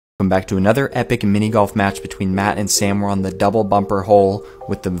Welcome back to another epic mini golf match between Matt and Sam. We're on the double bumper hole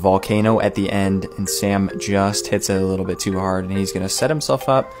with the volcano at the end, and Sam just hits it a little bit too hard, and he's going to set himself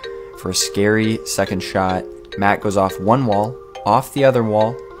up for a scary second shot. Matt goes off one wall, off the other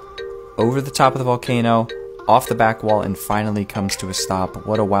wall, over the top of the volcano, off the back wall, and finally comes to a stop.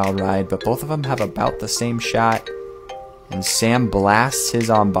 What a wild ride, but both of them have about the same shot, and Sam blasts his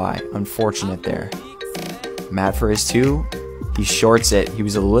on by. Unfortunate there. Matt for his two. He shorts it. He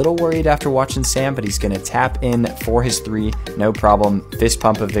was a little worried after watching Sam, but he's going to tap in for his three. No problem. Fist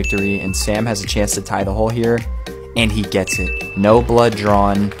pump of victory, and Sam has a chance to tie the hole here, and he gets it. No blood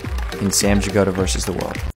drawn in Sam Jagoda versus the world.